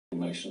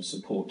emotional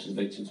support to the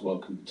victims.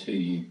 Welcome to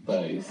you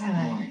both.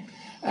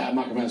 Hello.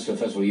 Michael Mansfield,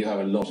 first of all, you have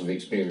a lot of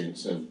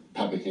experience of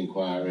public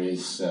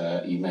inquiries.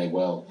 You may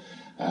well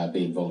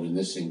be involved in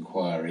this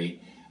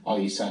inquiry. Are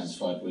you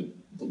satisfied with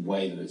the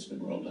way that it's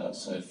been rolled out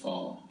so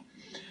far?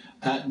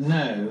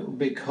 No,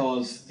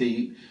 because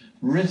the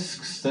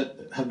risks that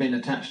have been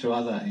attached to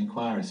other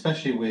inquiries,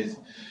 especially with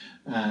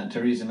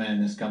Theresa May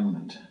and this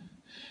government,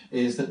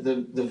 is that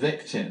the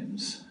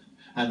victims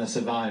and the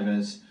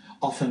survivors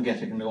often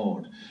get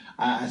ignored.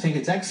 I think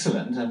it's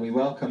excellent, and we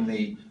welcome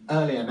the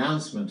early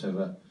announcement of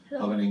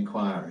an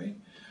inquiry.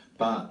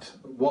 But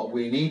what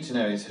we need to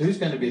know is who's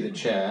going to be the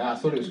chair. I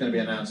thought it was going to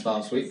be announced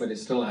last week, but it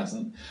still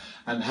hasn't.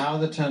 And how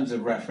the terms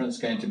of reference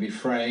are going to be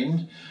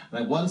framed.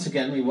 And once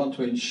again, we want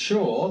to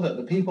ensure that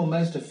the people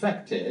most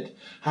affected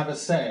have a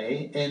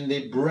say in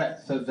the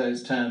breadth of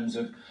those terms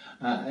of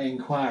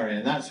inquiry.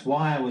 And that's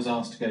why I was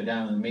asked to go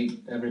down and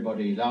meet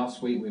everybody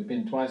last week. We've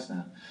been twice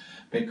now,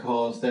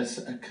 because there's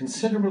a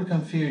considerable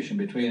confusion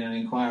between an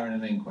inquiry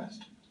and an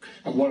inquest.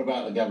 And what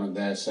about the government?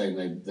 They're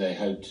saying they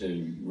hope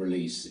to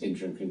release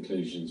interim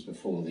conclusions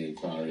before the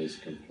inquiry is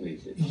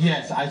completed.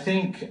 Yes, I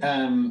think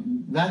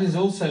that is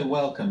also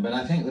welcome, but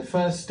I think the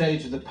first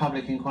stage of the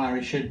public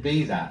inquiry should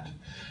be that.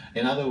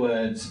 In other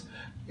words,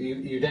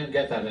 you don't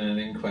get that in an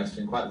inquest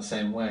in quite the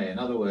same way. In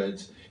other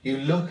words, you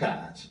look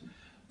at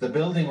the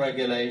building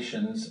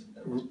regulations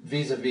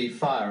vis-a-vis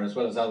fire as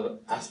well as other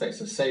aspects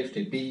of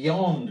safety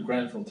beyond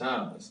Grenfell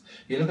Towers.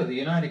 You look at the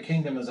United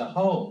Kingdom as a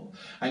whole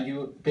and you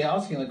would be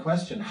asking the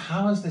question,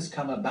 how has this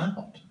come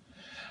about?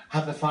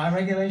 Have the fire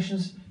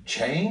regulations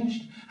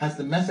changed? Has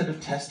the method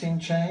of testing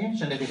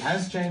changed? And if it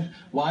has changed,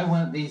 why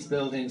weren't these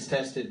buildings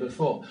tested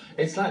before?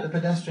 It's like the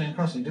pedestrian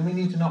crossing. Do we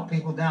need to knock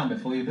people down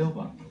before you build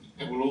one?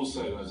 It will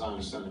also, as I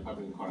understand, the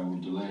public inquiry will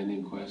delay an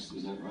inquest,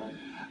 is that right?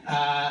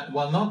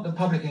 Well, not the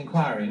public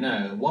inquiry,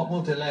 no. What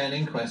will delay an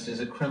inquest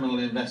is a criminal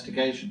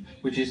investigation,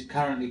 which is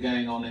currently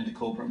going on into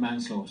corporate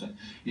manslaughter.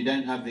 You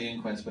don't have the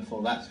inquest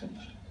before that's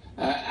finished.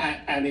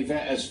 And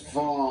Yvette, as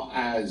far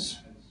as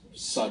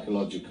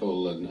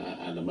psychological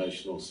and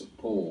emotional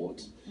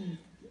support,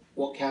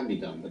 what can be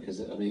done?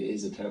 Because, I mean, it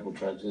is a terrible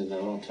tragedy and there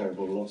are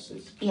terrible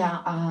losses.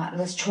 Yeah,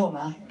 there's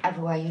trauma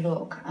everywhere you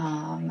look,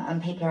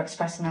 and people are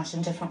expressing that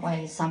in different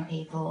ways. Some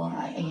people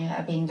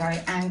are being very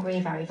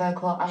angry, very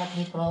vocal. Other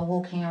people are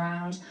walking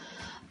around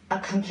are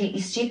completely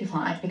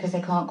stupefied because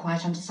they can't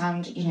quite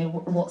understand,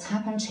 what's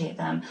happened to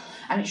them.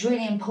 And it's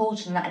really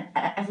important that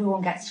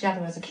everyone gets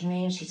together as a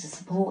community to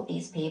support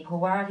these people,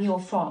 wherever you're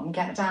from,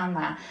 get down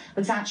there.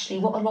 Because actually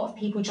what a lot of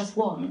people just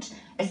want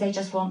is they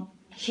just want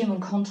human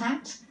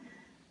contact.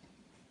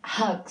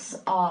 Hugs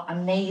are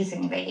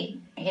amazingly,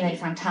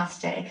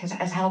 fantastic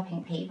at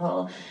helping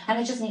people, and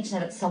they just need to know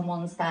that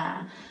someone's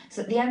there.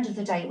 So at the end of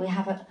the day, we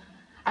have an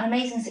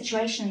amazing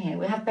situation here.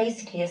 We have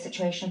basically a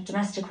situation of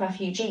domestic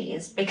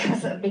refugees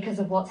because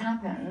of what's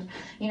happened.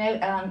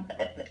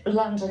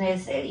 London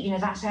is,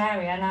 that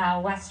area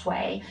now,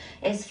 Westway,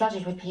 is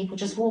flooded with people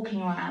just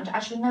walking around,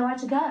 actually nowhere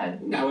to go.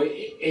 Now,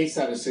 is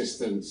that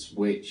assistance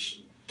which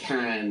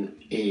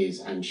is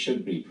and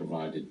should be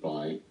provided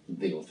by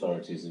the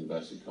authorities, in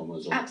inverted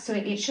commas?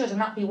 Absolutely, it should, and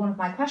that'd be one of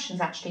my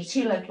questions actually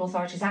to local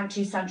authorities and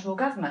to central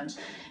government,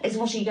 is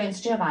what are you going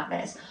to do about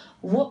this?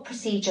 What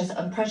procedures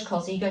and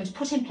protocols are you going to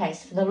put in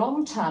place for the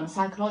long-term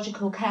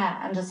psychological care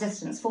and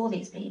assistance for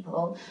these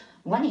people?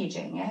 When are you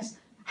doing it?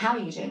 How are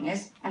you doing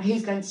it? And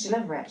who's going to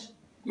deliver it?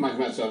 Mike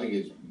Mansfield, I think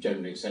it's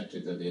generally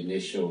accepted that the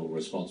initial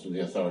response from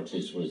the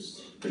authorities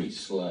was pretty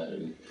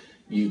slow.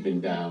 You've been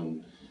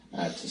down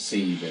to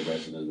see the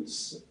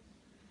residents.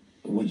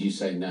 Would you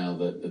say now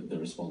that the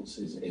response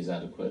is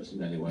adequate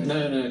in any way? No,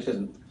 it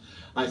isn't.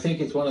 I think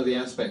it's one of the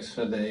aspects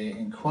for the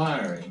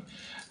inquiry.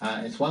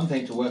 It's one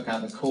thing to work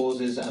out the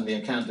causes and the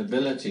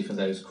accountability for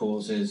those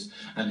causes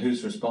and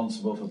who's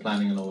responsible for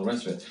planning and all the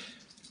rest of it.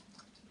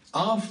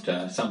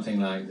 After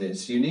something like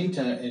this, you need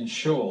to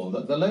ensure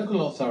that the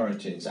local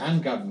authorities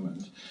and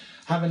government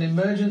have an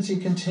emergency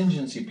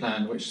contingency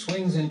plan which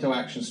swings into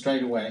action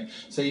straight away.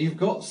 So you've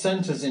got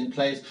centres in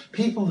place,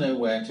 people know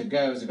where to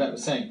go, as Yvette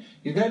was saying.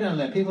 You go down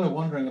there, people are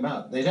wandering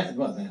about. They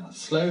are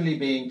slowly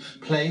being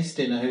placed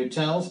in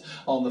hotels,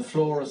 on the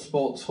floor of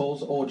sports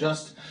halls, or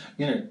just,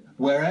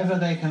 wherever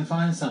they can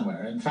find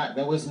somewhere. In fact,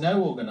 there was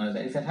no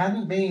organisation. If it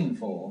hadn't been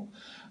for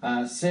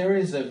a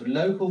series of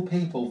local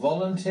people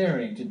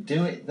volunteering to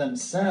do it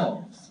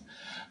themselves,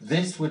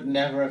 this would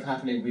never have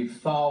happened. It would be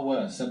far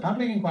worse. So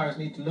public inquiries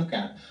need to look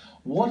at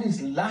what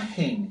is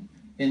lacking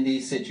in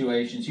these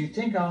situations. You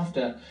think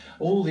after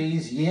all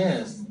these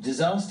years,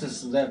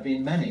 disasters, there have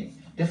been many,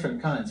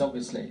 different kinds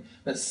obviously,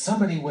 that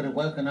somebody would have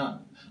woken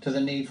up to the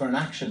need for an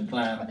action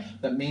plan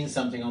that means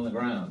something on the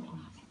ground.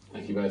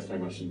 Thank you both very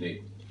much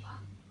indeed.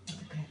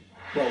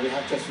 Well, we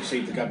have just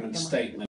received the government statement.